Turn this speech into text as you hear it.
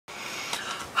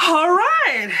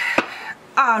Alright,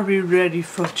 are we ready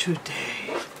for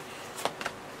today?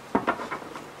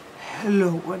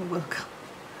 Hello and welcome.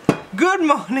 Good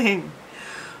morning.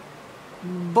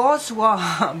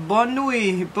 Bonsoir, bonne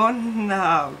nuit, bon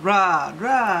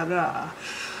ra.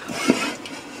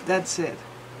 That's it.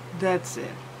 That's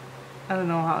it. I don't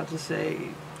know how to say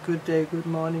good day, good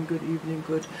morning, good evening,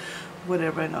 good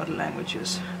whatever in other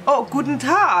languages. Oh, guten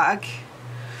Tag.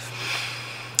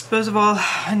 First of all,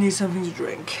 I need something to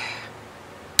drink.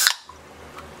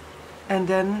 And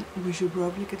then we should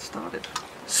probably get started.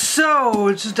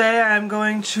 So, today I'm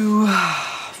going to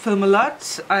film a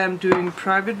lot. I am doing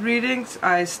private readings.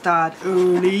 I start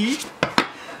early.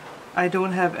 I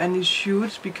don't have any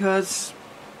shoots because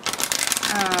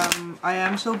I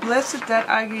am so blessed that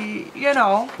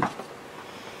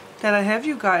that I have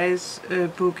you guys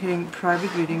booking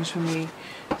private readings for me.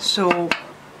 So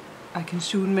I can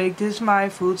soon make this my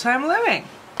full-time living.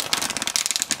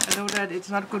 I know that it's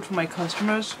not good for my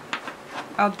customers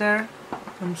out there.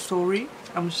 I'm sorry.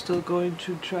 I'm still going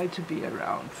to try to be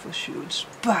around for shoots.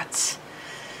 But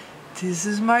this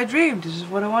is my dream. This is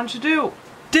what I want to do.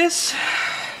 This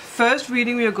first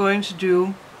reading we are going to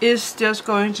do is just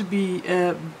going to be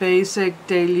a basic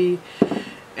daily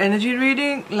energy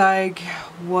reading. Like,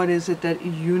 what is it that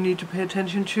you need to pay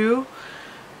attention to?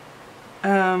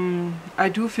 I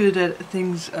do feel that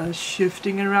things are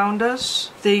shifting around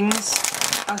us. Things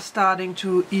are starting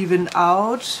to even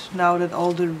out now that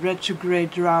all the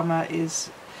retrograde drama is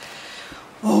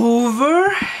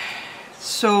over.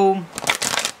 So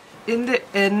in the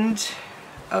end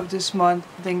of this month,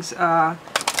 things are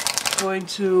going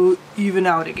to even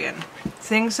out again.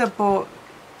 Things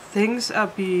are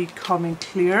becoming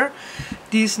clear.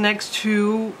 These next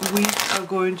 2 weeks are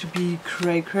going to be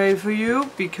cray for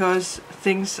you because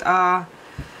things are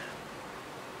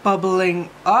bubbling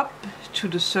up to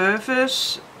the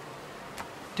surface.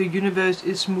 The universe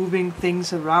is moving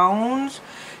things around.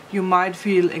 You might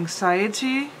feel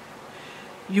anxiety.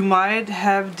 You might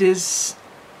have this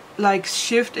like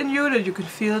shift in you that you can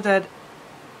feel that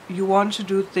you want to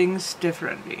do things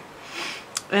differently.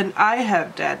 And I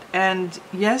have that. And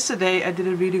yesterday I did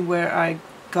a reading where I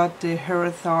got the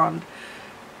Hierophant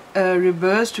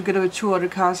reversed together with 2 other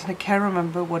cards, and I can't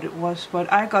remember what it was,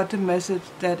 but I got the message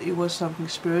that it was something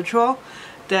spiritual,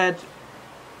 that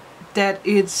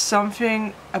it's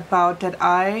something about that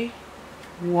I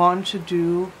want to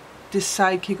do the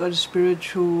psychic or the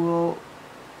spiritual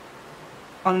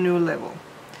on a new level.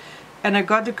 And I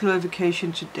got the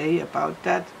clarification today about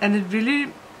that, and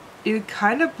it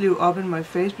kind of blew up in my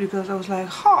face because I was like,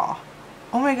 oh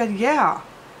my god, yeah,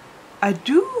 I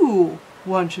do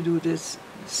want to do this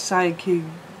psychic,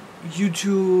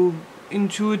 YouTube,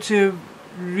 intuitive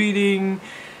reading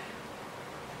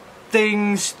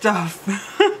thing stuff,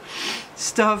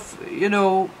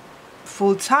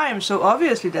 full time. So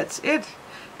obviously that's it.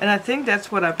 And I think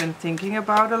that's what I've been thinking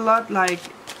about a lot. Like,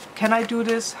 can I do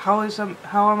this? How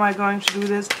am I going to do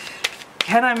this?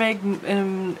 Can I make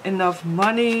enough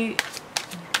money?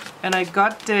 And I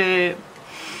got the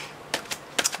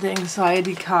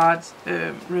anxiety card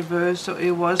reversed, so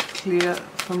it was clear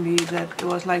for me that it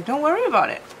was like, don't worry about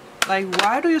it. Like,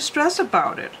 why do you stress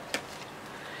about it?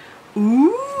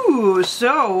 Ooh,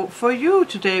 so for you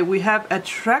today we have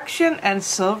attraction and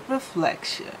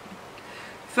self-reflection.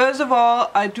 First of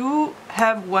all, I do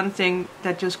have one thing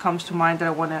that just comes to mind that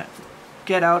I want to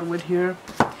get out with here.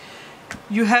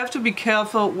 You have to be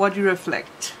careful what you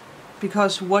reflect,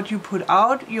 because what you put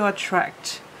out, you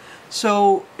attract.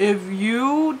 So if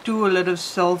you do a lot of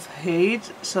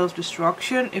self-hate,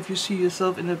 self-destruction, if you see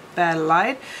yourself in a bad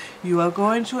light, you are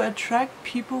going to attract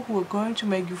people who are going to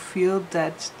make you feel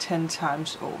that 10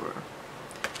 times over.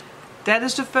 That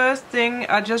is the first thing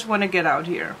I just want to get out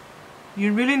here.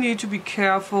 You really need to be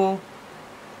careful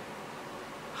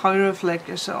how you reflect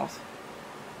yourself.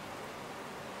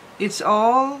 It's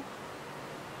all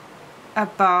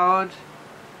about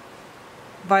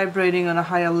vibrating on a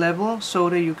higher level so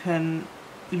that you can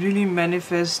really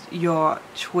manifest your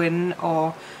twin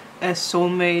or a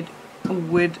soulmate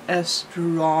with a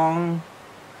strong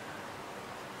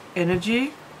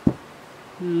energy.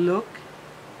 Look,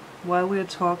 while we're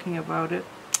talking about it,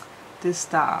 this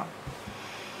star.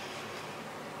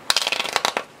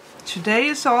 Today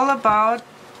is all about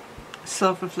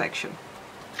self-reflection.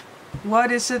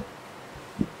 What is it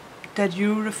that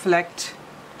you reflect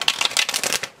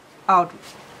out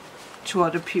to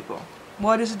other people?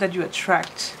 What is it that you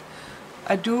attract?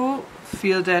 I do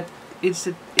feel that it's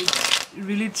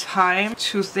really time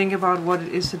to think about what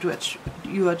it is that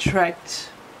you attract.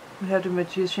 We have the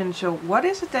Magician, so what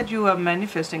is it that you are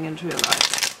manifesting into your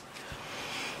life?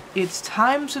 it's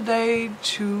time today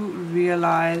to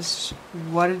realize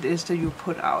what it is that you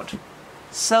put out.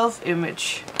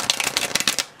 Self-image.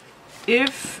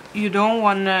 If you don't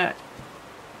wanna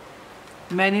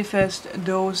manifest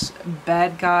those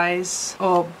bad guys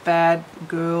or bad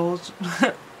girls,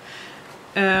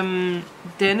 then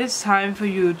it's time for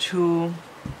you to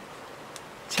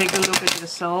take a look at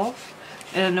yourself.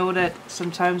 And I know that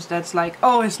sometimes that's like,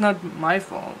 oh, it's not my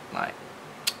fault, like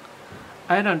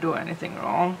I don't do anything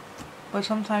wrong, but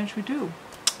sometimes we do.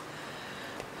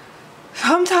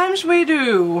 Sometimes we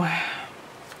do.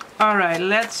 Alright,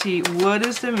 let's see, what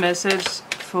is the message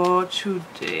for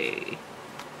today?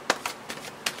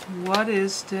 What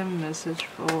is the message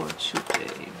for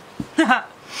today?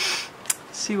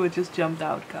 See what just jumped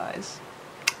out, guys.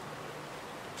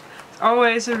 It's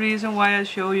always a reason why I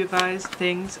show you guys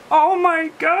things. Oh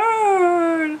my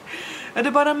god! At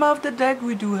the bottom of the deck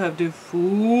we do have the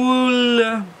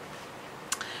Fool.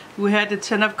 We had the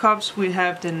Ten of Cups, we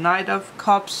have the Knight of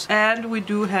Cups, and we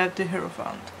do have the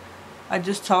Hierophant. I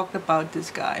just talked about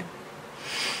this guy.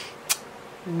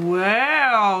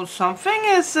 Well, something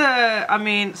is,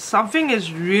 something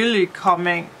is really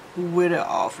coming with an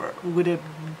offer, with a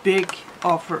big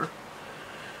offer.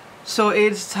 So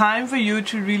it's time for you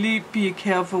to really be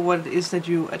careful what it is that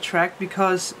you attract,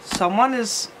 because someone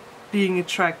is being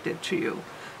attracted to you.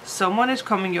 Someone is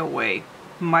coming your way.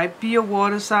 Might be a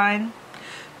water sign,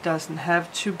 doesn't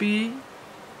have to be,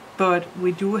 but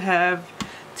we do have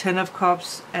Ten of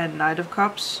Cups and Knight of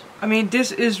Cups. I mean,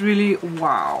 this is really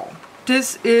wow.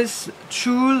 This is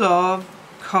true love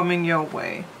coming your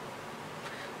way.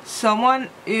 Someone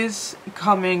is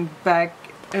coming back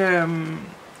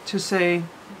to say,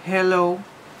 hello,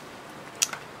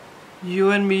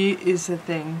 you and me is a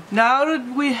thing. Now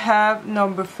that we have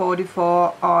number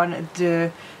 44 on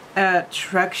the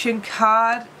attraction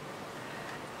card,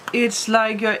 it's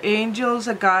like your angels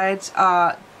or guides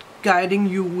are guiding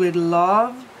you with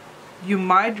love. You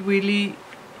might really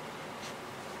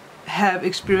have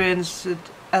experienced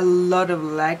a lot of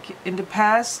lack in the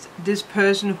past. This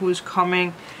person who is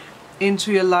coming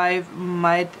into your life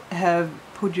might have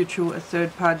put you through a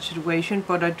third-party situation,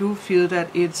 but I do feel that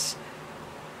it's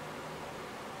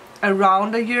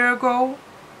around a year ago,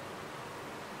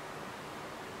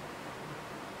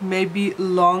 maybe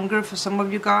longer for some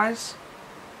of you guys,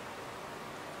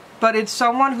 but it's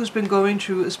someone who's been going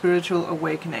through a spiritual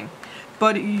awakening.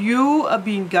 But you are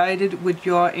being guided with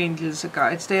your angels and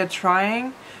guides. They are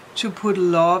trying to put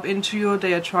love into you.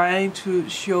 They are trying to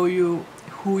show you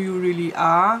who you really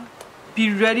are.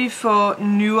 Be ready for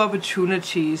new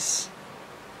opportunities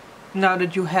now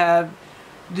that you have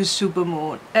the super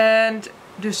moon. And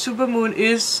the super moon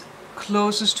is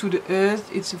closest to the earth.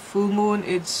 It's a full moon.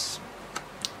 It's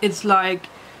like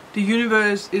the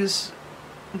universe is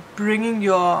bringing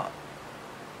your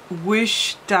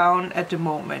wish down at the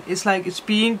moment. It's like it's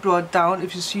being brought down.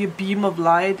 If you see a beam of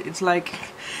light, it's like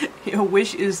your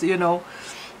wish is, you know,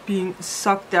 being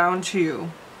sucked down to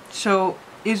you. So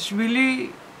it's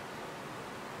really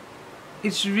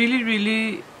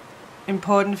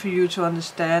important for you to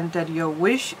understand that your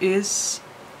wish is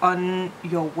on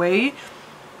your way,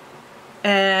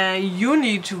 and you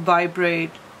need to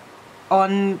vibrate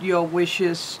on your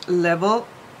wishes level,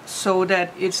 so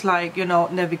that it's like, you know,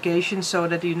 navigation, so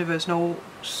that the universe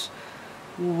knows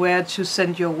where to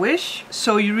send your wish.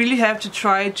 So you really have to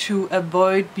try to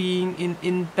avoid being in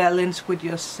imbalance with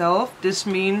yourself. This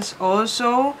means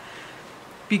also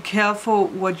be careful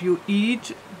what you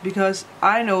eat, because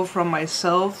I know from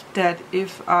myself that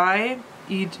if I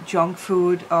eat junk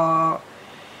food or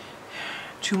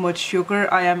too much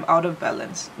sugar, I am out of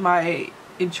balance. My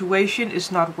intuition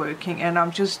is not working, and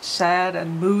I'm just sad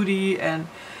and moody and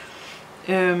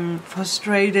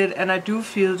frustrated. And I do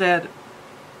feel that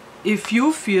if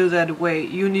you feel that way,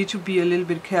 you need to be a little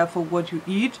bit careful what you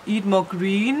eat. Eat more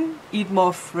green, eat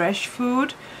more fresh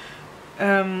food.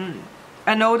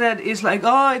 I know that it's like,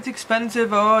 oh, it's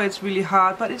expensive, oh, it's really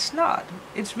hard, but it's not.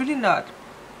 It's really not.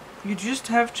 You just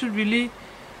have to really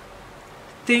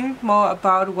think more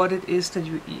about what it is that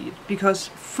you eat, because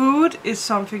food is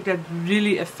something that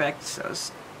really affects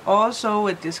us. Also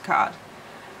with this card.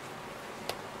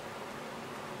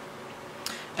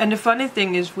 And the funny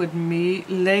thing is with me,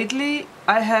 lately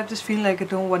I have this feeling like I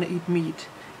don't want to eat meat.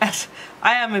 As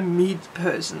I am a meat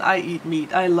person, I eat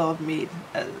meat, I love meat,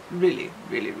 really,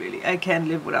 I can't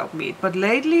live without meat. But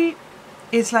lately,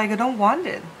 it's like I don't want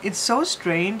it. It's so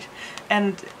strange,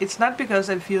 and it's not because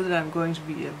I feel that I'm going to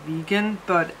be a vegan,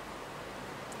 but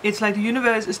it's like the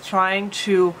universe is trying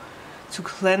to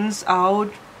cleanse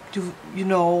out, to, you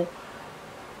know,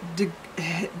 the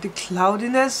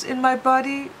cloudiness in my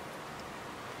body.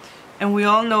 And we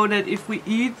all know that if we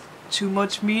eat too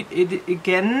much meat,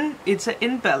 it's an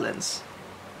imbalance.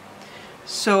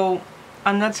 So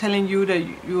I'm not telling you that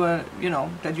you are,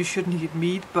 that you shouldn't eat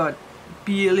meat, but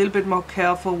be a little bit more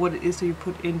careful what it is that you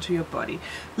put into your body.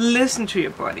 Listen to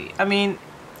your body. I mean,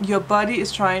 your body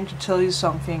is trying to tell you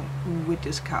something with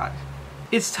this card.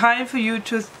 It's time for you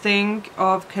to think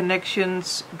of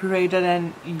connections greater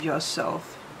than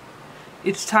yourself.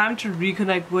 It's time to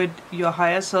reconnect with your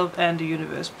higher self and the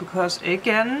universe, because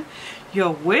again,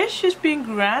 your wish is being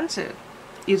granted.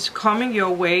 It's coming your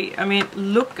way. I mean,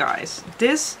 look guys,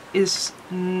 this is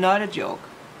not a joke.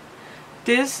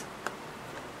 This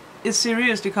is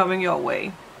seriously coming your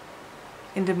way.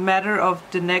 In the matter of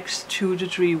the next 2 to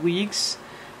 3 weeks,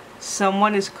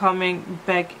 someone is coming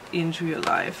back into your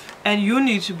life, and you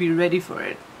need to be ready for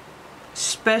it,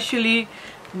 especially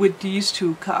with these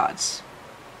 2 cards.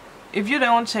 If you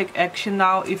don't take action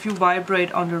now, if you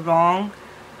vibrate on the wrong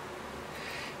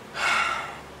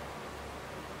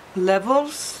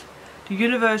levels, the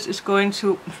universe is going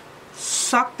to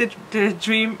suck the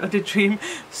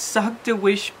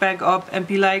wish back up and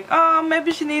be like, oh,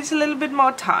 maybe she needs a little bit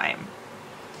more time.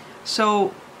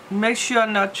 So make sure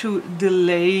not to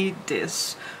delay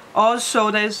this.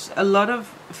 Also, there's a lot of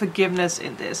forgiveness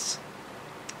in this.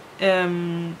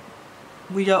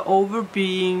 We are over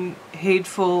being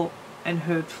hateful and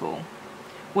hurtful.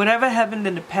 Whatever happened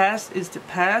in the past is the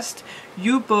past.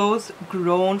 You both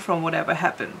grown from whatever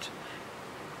happened.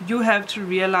 You have to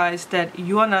realize that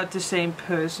you are not the same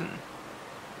person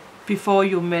before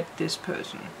you met this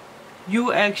person.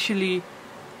 You actually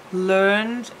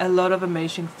learned a lot of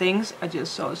amazing things. I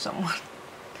just saw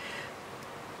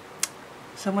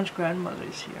someone's grandmother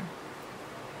is here.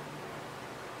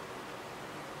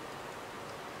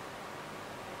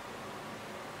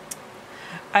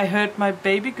 I heard my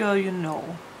baby girl,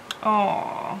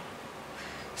 Oh,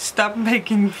 stop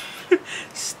making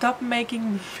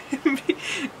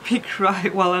me cry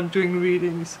while I'm doing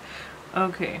readings.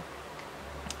 Okay.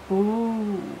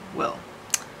 Ooh, well,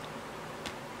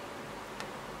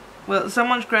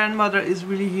 someone's grandmother is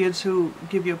really here to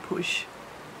give you a push.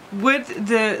 With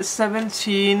the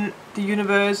 17, the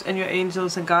universe and your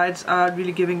angels and guides are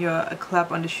really giving you a clap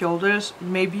on the shoulders.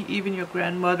 Maybe even your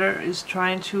grandmother is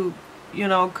trying to,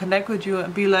 connect with you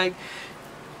and be like,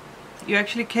 you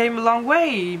actually came a long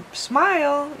way.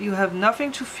 Smile. You have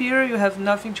nothing to fear. You have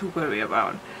nothing to worry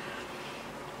about.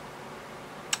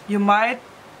 You might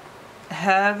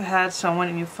have had someone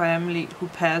in your family who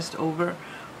passed over,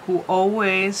 who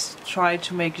always tried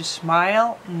to make you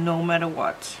smile no matter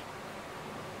what.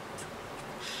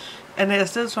 And they're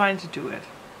still trying to do it.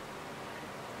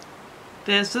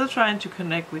 They're still trying to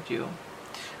connect with you.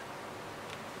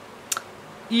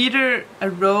 Either a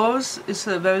rose is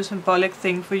a very symbolic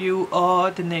thing for you, or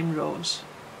the name Rose.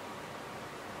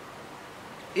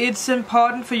 It's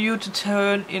important for you to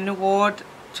turn inward,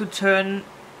 to turn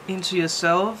into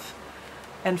yourself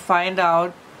and find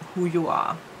out who you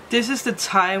are. This is the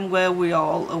time where we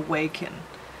all awaken.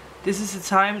 This is the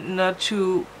time not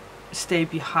to stay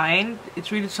behind. It's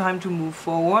really time to move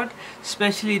forward.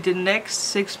 Especially the next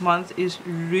 6 months is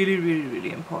really, really,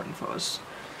 really important for us.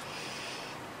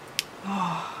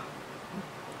 Oh.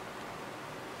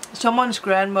 Someone's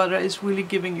grandmother is really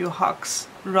giving you hugs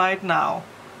right now.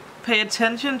 Pay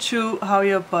attention to how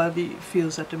your body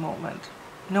feels at the moment.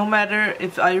 No matter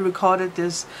if I recorded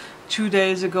this 2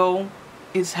 days ago,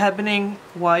 it's happening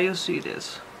while you see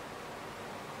this.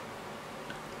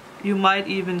 You might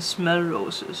even smell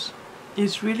roses.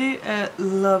 It's really a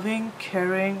loving,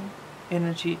 caring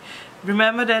energy.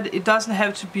 Remember that it doesn't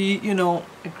have to be, a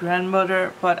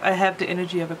grandmother, but I have the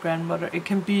energy of a grandmother. It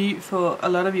can be, for a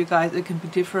lot of you guys, it can be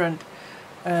different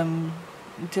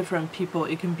people.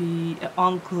 It can be an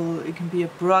uncle, it can be a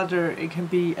brother, it can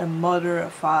be a mother,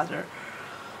 a father,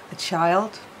 a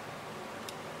child.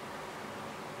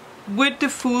 With the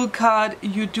Fool card,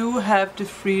 you do have the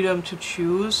freedom to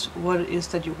choose what it is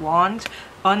that you want.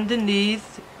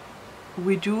 Underneath,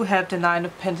 we do have the 9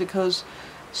 of Pentacles.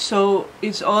 So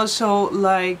it's also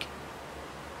like,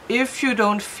 if you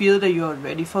don't feel that you're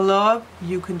ready for love,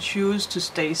 you can choose to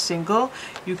stay single.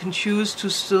 You can choose to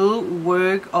still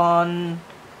work on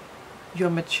your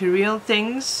material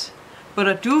things. But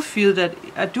I do feel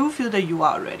that you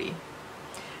are ready.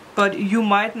 But you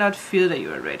might not feel that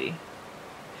you are ready.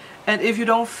 And if you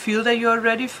don't feel that you are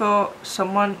ready for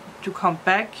someone to come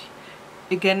back,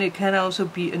 again, it can also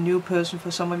be a new person for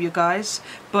some of you guys.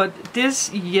 But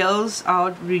this yells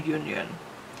out reunion.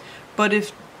 But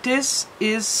if this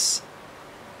is...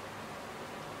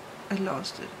 I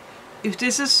lost it. If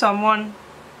this is someone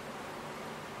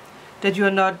that you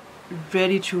are not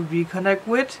ready to reconnect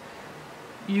with,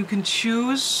 you can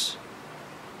choose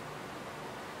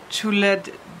to let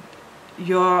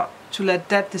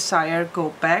that desire go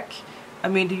back. I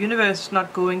mean, the universe is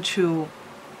not going to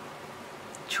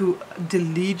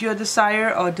delete your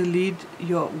desire or delete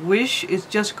your wish. It's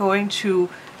just going to,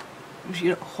 you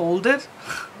know, hold it,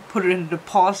 put it in the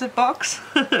deposit box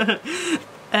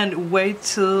and wait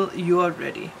till you are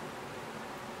ready.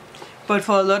 But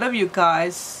for a lot of you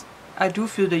guys, I do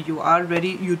feel that you are ready.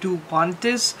 You do want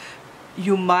this.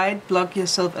 You might block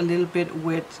yourself a little bit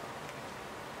with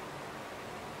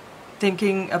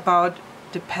thinking about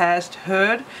the past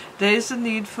hurt. There is a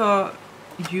need for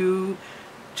you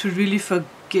to really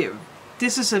forgive.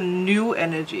 This is a new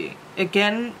energy.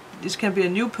 Again, this can be a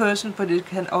new person, but it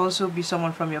can also be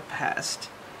someone from your past.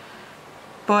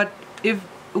 But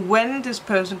when this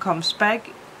person comes back,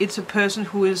 it's a person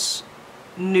who is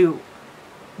new.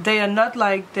 They are not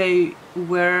like they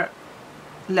were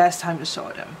last time you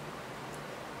saw them.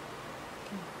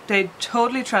 They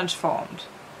totally transformed.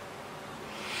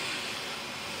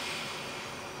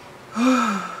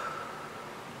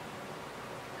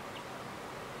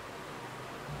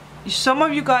 Some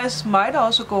of you guys might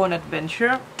also go on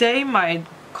adventure. They might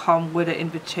come with an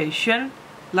invitation,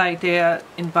 like they are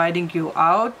inviting you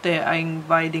out, they are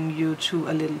inviting you to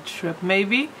a little trip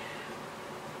maybe,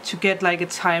 to get like a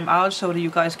time out so that you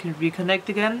guys can reconnect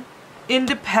again. In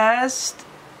the past,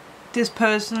 this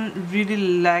person really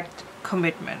lacked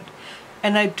commitment,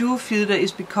 and I do feel that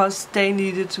it's because they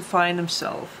needed to find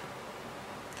themselves.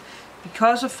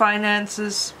 Because of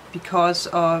finances, because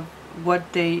of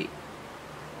what they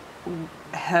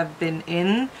have been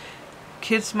in.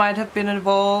 Kids might have been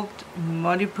involved,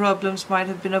 money problems might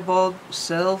have been involved,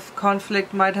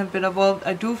 self-conflict might have been involved.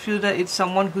 I do feel that it's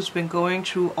someone who's been going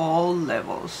through all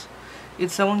levels.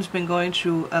 It's someone who's been going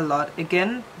through a lot.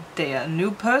 Again, they are a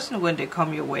new person when they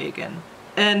come your way again.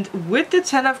 And with the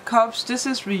Ten of Cups, this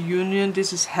is reunion,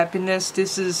 this is happiness,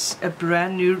 this is a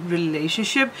brand new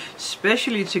relationship,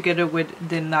 especially together with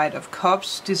the Knight of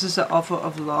Cups. This is an offer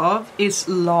of love. It's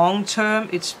long term,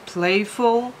 it's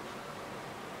playful.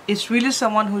 It's really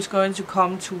someone who's going to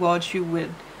come towards you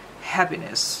with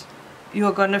happiness.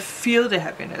 You're gonna feel the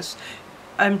happiness.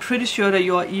 I'm pretty sure that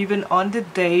you're even on the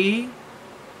day,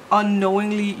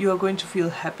 unknowingly, you're going to feel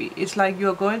happy. It's like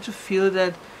you're going to feel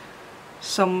that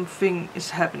something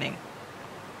is happening.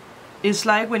 It's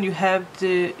like when you have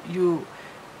you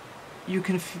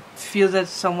can feel that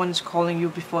someone is calling you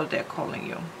before they're calling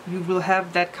you. You will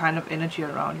have that kind of energy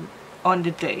around you on the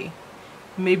day,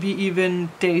 maybe even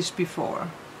days before.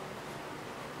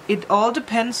 It all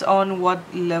depends on what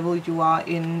level you are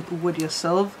in with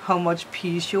yourself, how much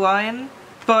peace you are in.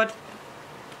 But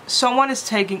someone is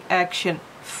taking action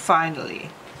finally.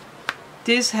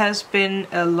 This has been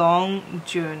a long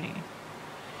journey.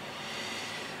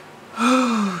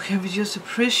 Can we just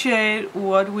appreciate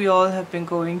what we all have been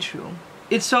going through?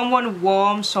 It's someone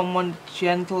warm, someone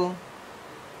gentle.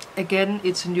 Again,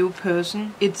 it's a new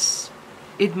person.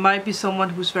 It might be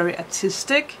someone who's very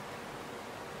artistic,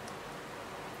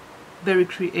 very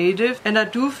creative. And I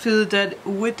do feel that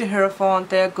with the Hierophant,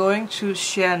 they're going to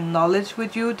share knowledge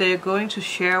with you. They're going to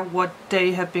share what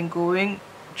they have been going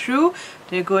through.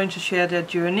 They're going to share their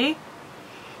journey.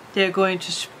 They're going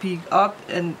to speak up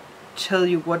and tell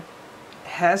you what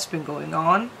has been going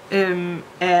on.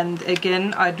 And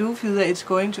again, I do feel that it's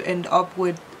going to end up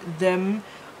with them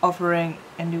offering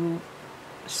a new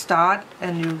start,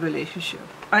 a new relationship.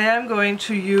 I am going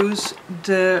to use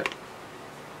the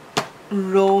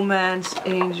Romance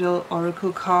Angel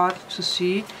Oracle card to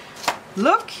see.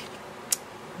 Look!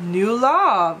 New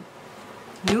love!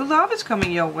 New love is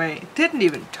coming your way. Didn't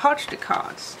even touch the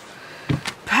cards.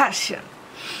 Passion.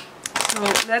 So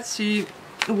let's see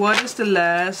what is the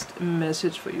last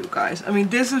message for you guys. I mean,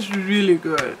 this is really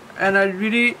good, and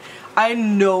I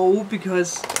know,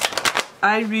 because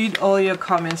I read all your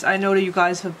comments. I know that you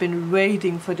guys have been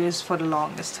waiting for this for the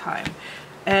longest time,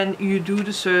 and you do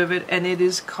deserve it, and it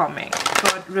is coming.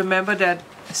 But remember that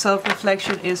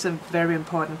self-reflection is a very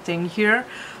important thing here.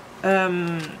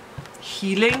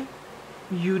 Healing.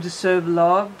 You deserve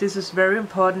love. This is very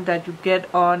important that you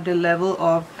get on the level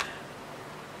of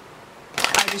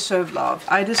I deserve love.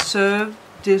 I deserve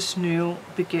this new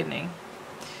beginning.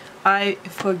 I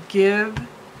forgive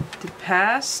the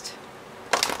past,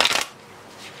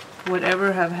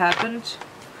 whatever have happened.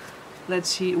 Let's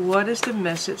see, what is the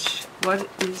message? What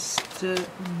is the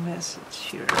message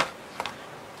here?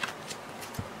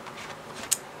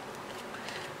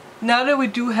 Now that we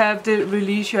do have the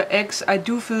release your ex, I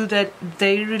do feel that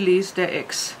they released their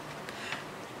ex.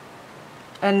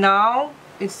 And now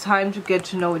it's time to get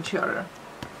to know each other.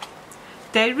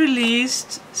 they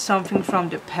released something from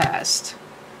the past.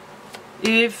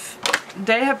 If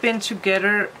they have been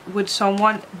together with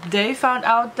someone, they found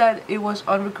out that it was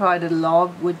unrequited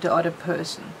love with the other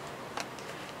person.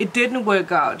 It didn't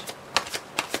work out.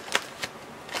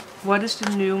 What is the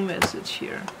new message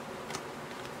here?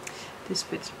 This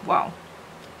fits. Wow.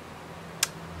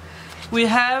 We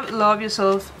have love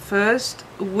yourself first,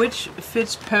 which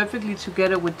fits perfectly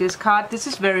together with this card. This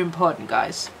is very important,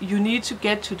 guys. You need to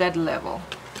get to that level.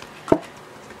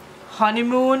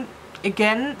 Honeymoon.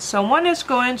 Again, someone is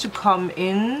going to come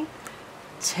in,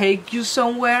 take you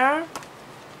somewhere.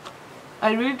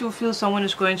 I really do feel someone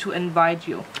is going to invite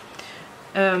you.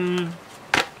 And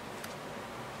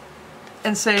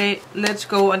say, let's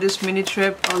go on this mini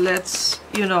trip, or let's,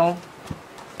 you know,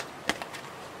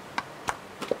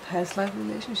 past life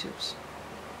relationships.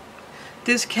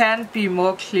 This can't be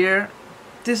more clear.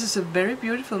 This is a very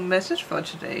beautiful message for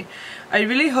today. I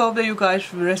really hope that you guys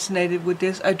resonated with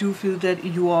this. I do feel that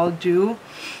you all do.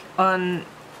 On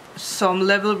some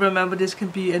level, remember, this can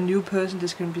be a new person,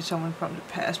 this can be someone from the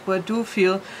past. But I do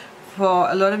feel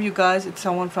for a lot of you guys, it's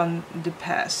someone from the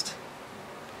past.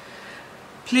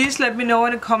 Please let me know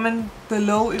in a comment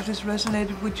below if this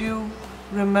resonated with you.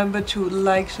 Remember to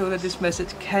like so that this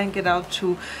message can get out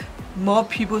to more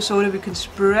people, so that we can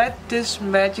spread this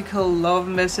magical love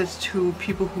message to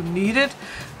people who need it.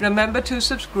 Remember to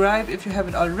subscribe if you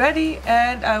haven't already,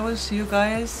 and I will see you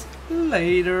guys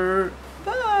later.